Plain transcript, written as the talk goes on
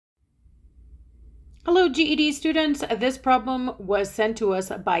Hello, GED students. This problem was sent to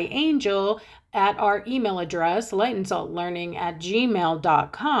us by Angel at our email address,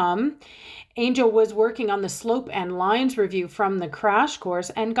 lightandsaltlearning@gmail.com. Angel was working on the slope and lines review from the crash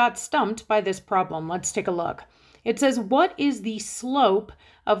course and got stumped by this problem. Let's take a look. It says, what is the slope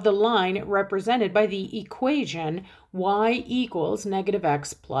of the line represented by the equation y equals negative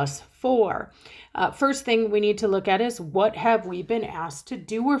x plus 4? First thing we need to look at is, what have we been asked to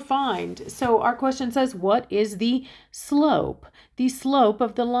do or find? So our question says, what is the slope? The slope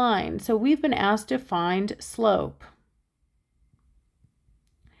of the line. So we've been asked to find slope.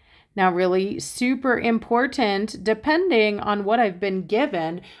 Now, really super important, depending on what I've been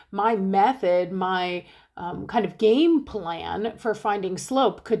given, my method, my kind of game plan for finding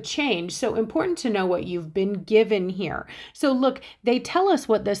slope could change. So important to know what you've been given here. So look, they tell us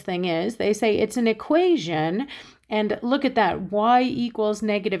what this thing is. They say it's an equation. And look at that, y equals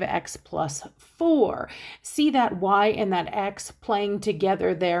negative x plus 4. See that y and that x playing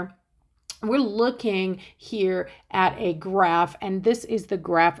together there? We're looking here at a graph, and this is the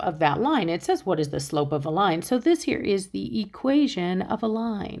graph of that line. It says, what is the slope of a line? So this here is the equation of a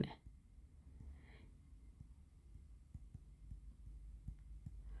line.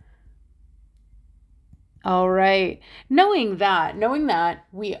 All right, knowing that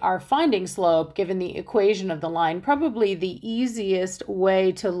we are finding slope given the equation of the line, probably the easiest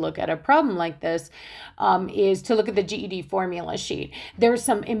way to look at a problem like this is to look at the GED formula sheet. There's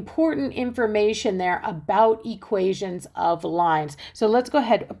some important information there about equations of lines. So let's go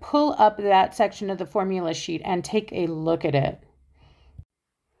ahead, pull up that section of the formula sheet and take a look at it.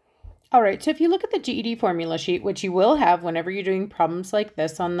 All right, so if you look at the GED formula sheet, which you will have whenever you're doing problems like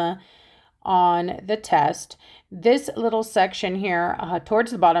this on the test, this little section here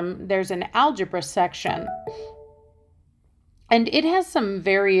towards the bottom, there's an algebra section, and it has some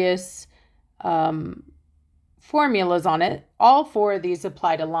various formulas on it. All four of these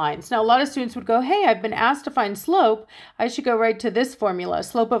apply to lines. Now, a lot of students would go, hey, I've been asked to find slope. I should go right to this formula,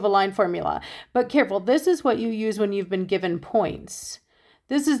 slope of a line formula. But careful, this is what you use when you've been given points.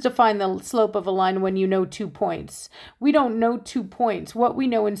 This is to find the slope of a line when you know 2 points. We don't know 2 points. What we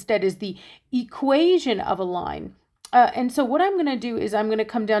know instead is the equation of a line. And so what I'm going to do is I'm going to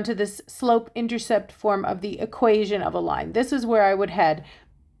come down to this slope-intercept form of the equation of a line. This is where I would head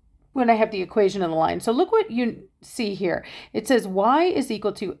when I have the equation of the line. So look what you see here. It says y is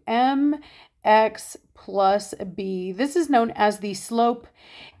equal to mx plus b. This is known as the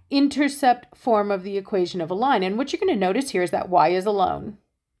slope-intercept form of the equation of a line. And what you're going to notice here is that y is alone.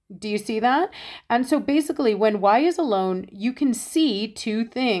 Do you see that? And so basically, when y is alone, you can see two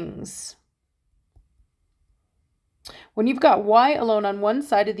things. When you've got y alone on one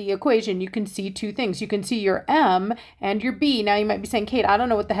side of the equation, you can see two things. You can see your m and your b. Now you might be saying, Kate, I don't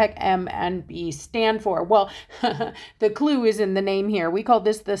know what the heck m and b stand for. Well, the clue is in the name here. We call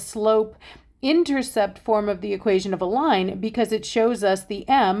this the slope-intercept form of the equation of a line because it shows us the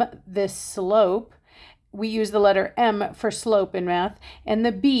m, this slope. We use the letter m for slope in math, and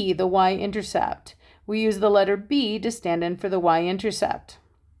the b, the y-intercept. We use the letter b to stand in for the y-intercept.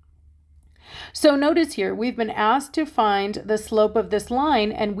 So notice here, we've been asked to find the slope of this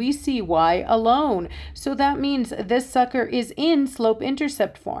line, and we see y alone. So that means this sucker is in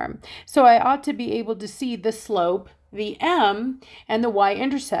slope-intercept form. So I ought to be able to see the slope, the m, and the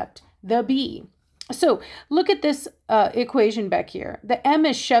y-intercept, the b. So look at this equation back here. The m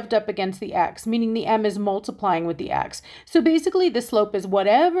is shoved up against the x, meaning the m is multiplying with the x. So basically the slope is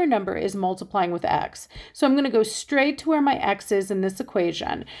whatever number is multiplying with x. So I'm going to go straight to where my x is in this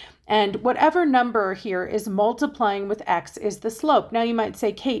equation. And whatever number here is multiplying with x is the slope. Now you might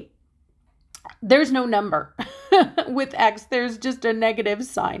say, Kate, there's no number with x, there's just a negative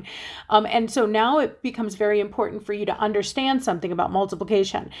sign. And so now it becomes very important for you to understand something about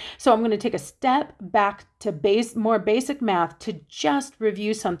multiplication. So I'm going to take a step back to more basic math to just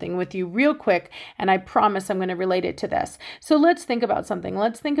review something with you real quick, and I promise I'm going to relate it to this. So let's think about something.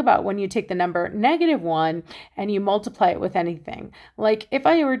 Let's think about when you take the number -1 and you multiply it with anything. Like if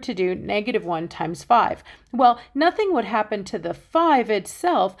I were to do -1 times 5. Well, nothing would happen to the 5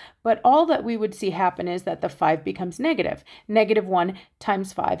 itself, but all that we would see happen is that the 5 becomes negative. -1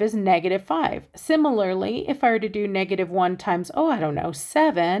 times 5 is -5. Similarly, if I were to do -1 times,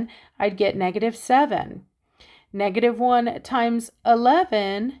 7, I'd get -7. -1 times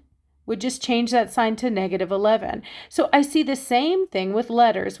 11 would just change that sign to -11. So I see the same thing with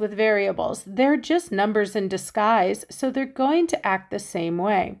letters, with variables. They're just numbers in disguise, so they're going to act the same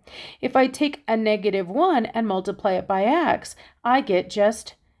way. If I take a -1 and multiply it by x, I get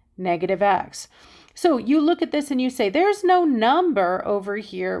just -x. So you look at this and you say, there's no number over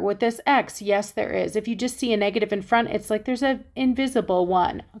here with this x. Yes, there is. If you just see a negative in front, it's like there's an invisible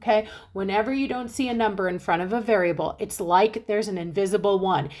one, okay? Whenever you don't see a number in front of a variable, it's like there's an invisible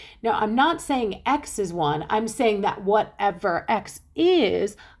one. Now, I'm not saying x is 1. I'm saying that whatever x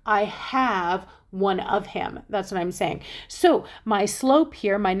is, I have one of him. That's what I'm saying. So my slope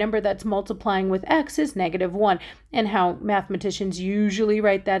here, my number that's multiplying with x, is -1. And how mathematicians usually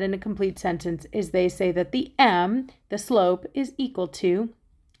write that in a complete sentence is they say that the m, the slope, is equal to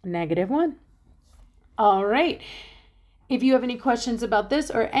 -1. All right. If you have any questions about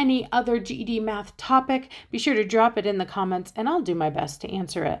this or any other GED math topic, be sure to drop it in the comments and I'll do my best to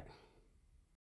answer it.